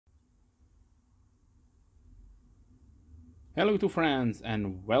Hello to friends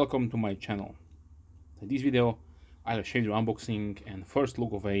and welcome to my channel. In this video I'll show you the unboxing and first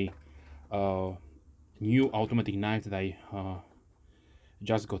look of a new automatic knife that I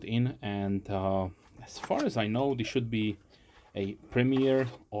just got in, and as far as I know this should be a premiere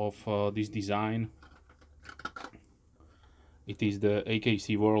of this design. It is the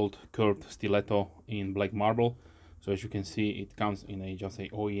AKC WORLD curved stiletto in black marble. So as you can see, it comes in a just a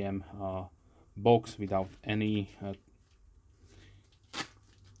OEM box without any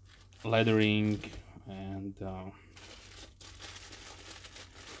leathering, and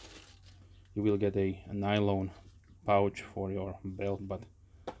you will get a nylon pouch for your belt, but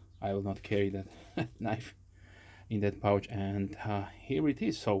I will not carry that knife in that pouch. And here it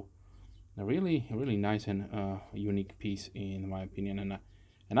is. So a really nice and unique piece in my opinion.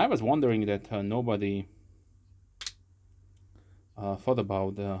 And I was wondering that nobody thought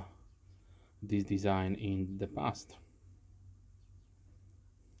about this design in the past.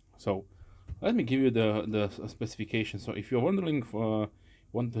 So let me give you the specifications. So if you're wondering,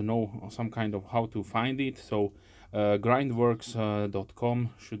 want to know some kind of how to find it, so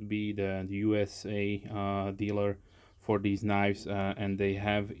grindworks.com should be the USA dealer for these knives, and they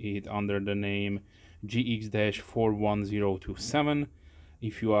have it under the name GX-41027.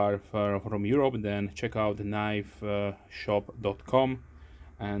 If you are from Europe, then check out knifeshop.com,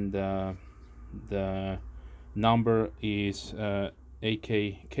 and the number is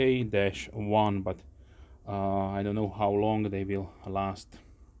AKK-1, but I don't know how long they will last.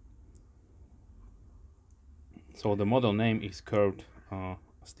 So the model name is curved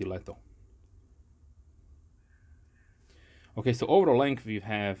stiletto. Okay, so overall length we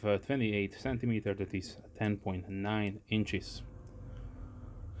have 28 centimeter, that is 10.9 inches.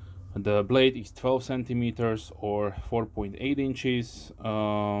 The blade is 12 centimeters or 4.8 inches.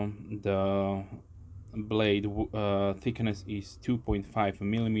 The blade thickness is 2.5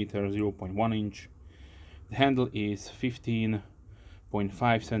 millimeter, 0.1 inch. The handle is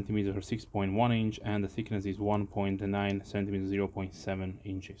 15.5 centimeters or 6.1 inch, and the thickness is 1.9 centimeters, 0.7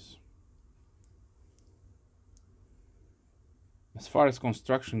 inches. As far as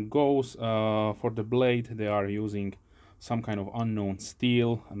construction goes, for the blade they are using some kind of unknown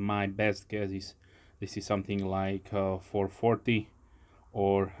steel. My best guess is this is something like 440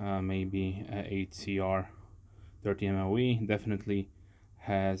 or maybe 8CR 30 MOE. Definitely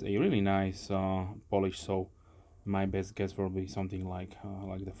has a really nice polish, so my best guess will be something like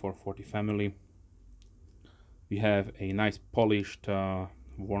the 440 family. We have a nice polished Hawkbill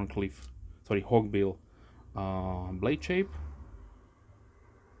blade shape.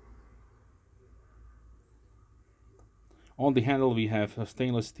 On the handle we have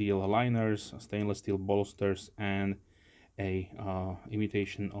stainless steel liners, stainless steel bolsters, and a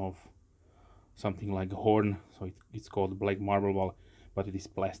imitation of something like a horn, so it's called black marble wall, but it is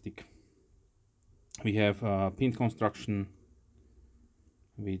plastic. We have pin construction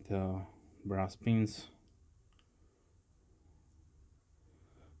with brass pins.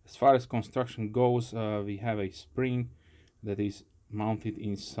 As far as construction goes, we have a spring that is mounted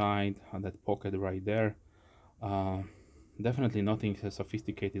inside that pocket right there. Definitely nothing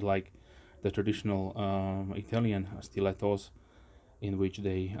sophisticated like the traditional Italian stilettos, in which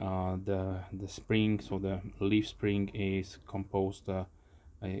they the spring, so the leaf spring, is composed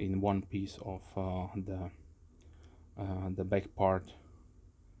in one piece of the back part,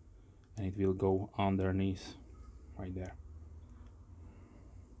 and it will go underneath right there.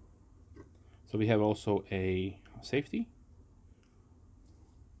 So we have also a safety,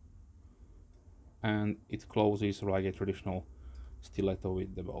 and it closes like a traditional stiletto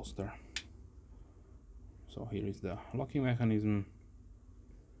with the bolster. So here is the locking mechanism.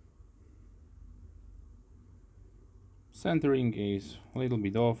 Centering is a little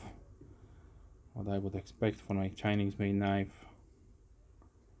bit off, what I would expect for my Chinese made knife.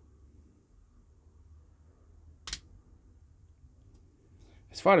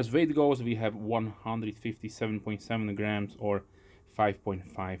 As far as weight goes, we have 157.7 grams or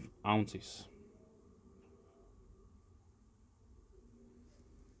 5.5 ounces.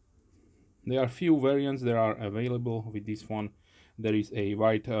 There are few variants that are available with this one. There is a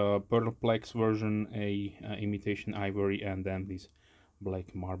white pearlplex version, a imitation ivory, and then this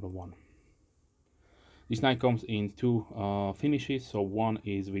black marble one. This knife comes in two finishes, so one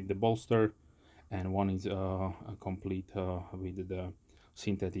is with the bolster and one is complete with the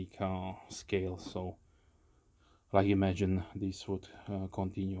synthetic scale. So like, imagine this would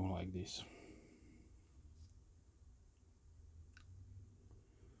continue like this.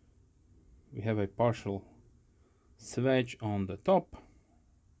 We have a partial swedge on the top.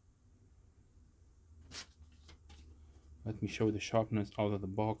 Let me show you the sharpness out of the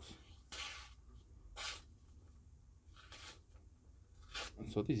box.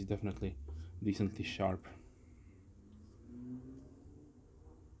 So this is definitely decently sharp.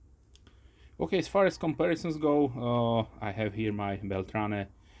 Okay, as far as comparisons go, I have here my Beltrane,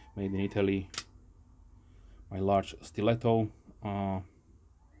 made in Italy, my large Stiletto,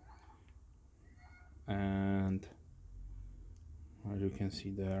 and as you can see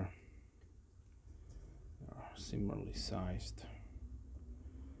there, they are similarly sized,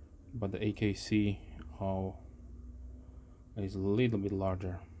 but the AKC is a little bit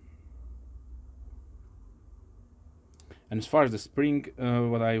larger. And as far as the spring,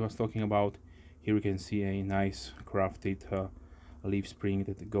 what I was talking about, here you can see a nice crafted leaf spring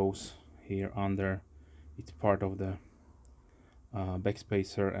that goes here under. It's part of the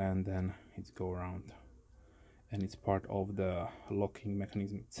backspacer, and then it's go around, and it's part of the locking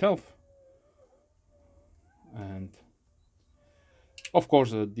mechanism itself. And of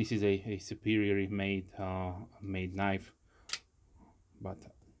course, this is a superiorly made knife. But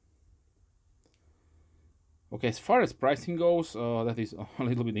okay, as far as pricing goes, that is a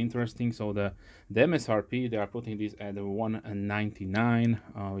little bit interesting. So the MSRP, they are putting this at $199,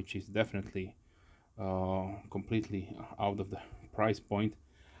 which is definitely completely out of the price point,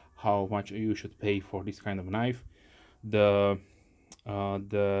 how much you should pay for this kind of knife. The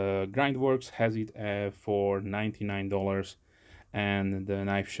Grindworks has it for $99, and the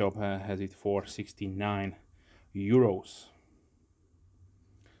knife shop has it for 69 euros.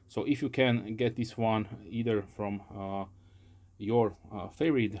 So if you can get this one either from your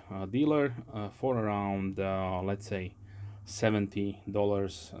favorite dealer for around let's say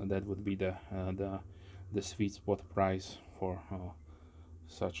 $70, that would be the sweet spot price for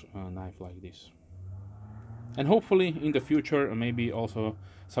such a knife like this. And hopefully in the future, maybe also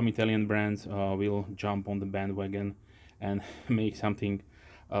some Italian brands will jump on the bandwagon and make something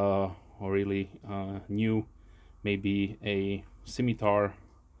really new, maybe a scimitar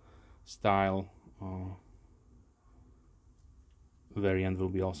style variant will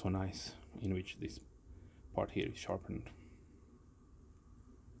be also nice, in which this part here is sharpened.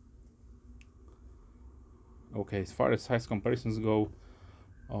 Okay, as far as size comparisons go,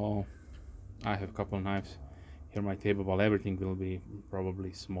 I have a couple of knives here on my table, while everything will be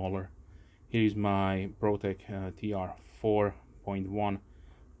probably smaller. Here is my ProTech TR 4.1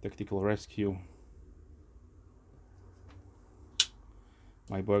 Tactical Rescue,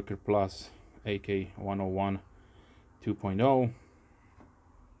 my Burger Plus AK 101 2.0,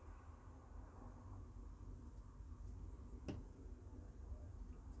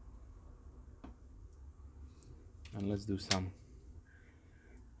 and let's do some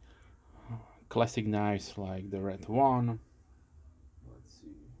classic knives like the red one. Let's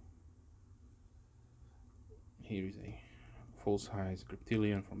see. Here is a full-size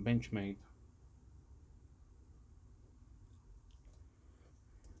Griptilian from Benchmade.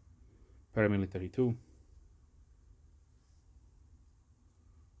 Paramilitary 2.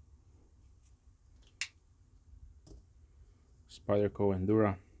 Spyderco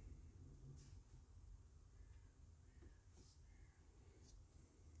Endura.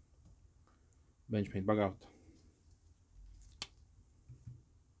 Benchmade Bug Out.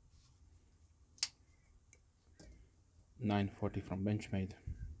 $9.40 from Benchmade.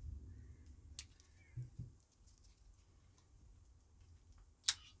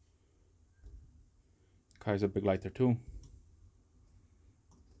 Kaiser Big Lighter 2.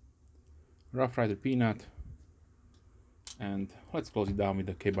 Rough Rider Peanut. And let's close it down with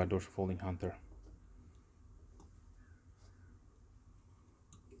the K-Bar Dorsal Folding Hunter.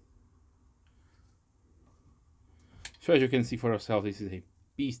 So as you can see for yourself, this is a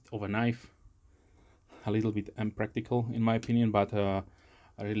beast of a knife. A little bit impractical in my opinion, but a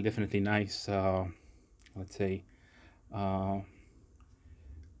really definitely nice, let's say,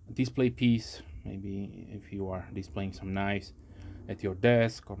 display piece. Maybe if you are displaying some knives at your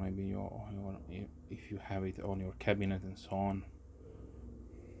desk, or maybe if you have it on your cabinet and so on.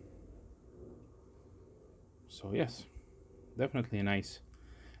 So yes, definitely a nice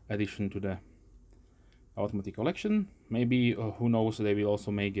addition to the automatic collection. Maybe who knows, they will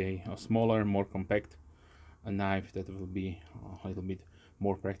also make a smaller, more compact knife that will be a little bit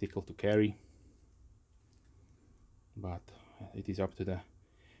more practical to carry, but it is up to the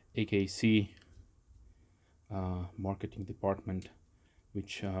AKC marketing department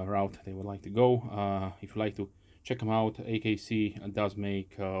which route they would like to go. If you like to check them out, AKC does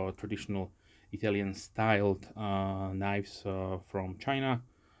make traditional Italian styled knives from China,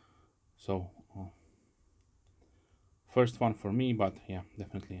 so first one for me, but yeah,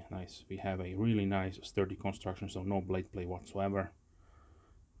 definitely nice. We have a really nice sturdy construction, so no blade play whatsoever.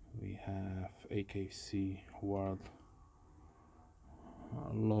 We have AKC WORLD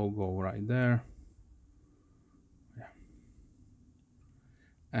logo right there. Yeah.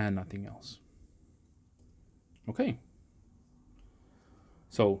 And nothing else. Okay.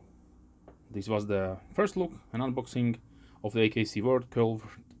 So this was the first look and unboxing of the AKC WORLD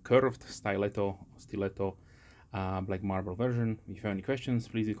curved stiletto black marble version. If you have any questions,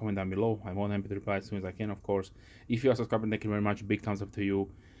 please leave a comment down below. I'm more than happy to reply as soon as I can, of course. If you are subscribed, thank you very much. Big thumbs up to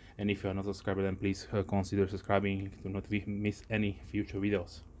you. And if you are not subscribed, then please consider subscribing to not miss any future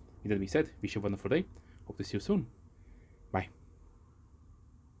videos. With that being said, wish you a wonderful day. Hope to see you soon. Bye.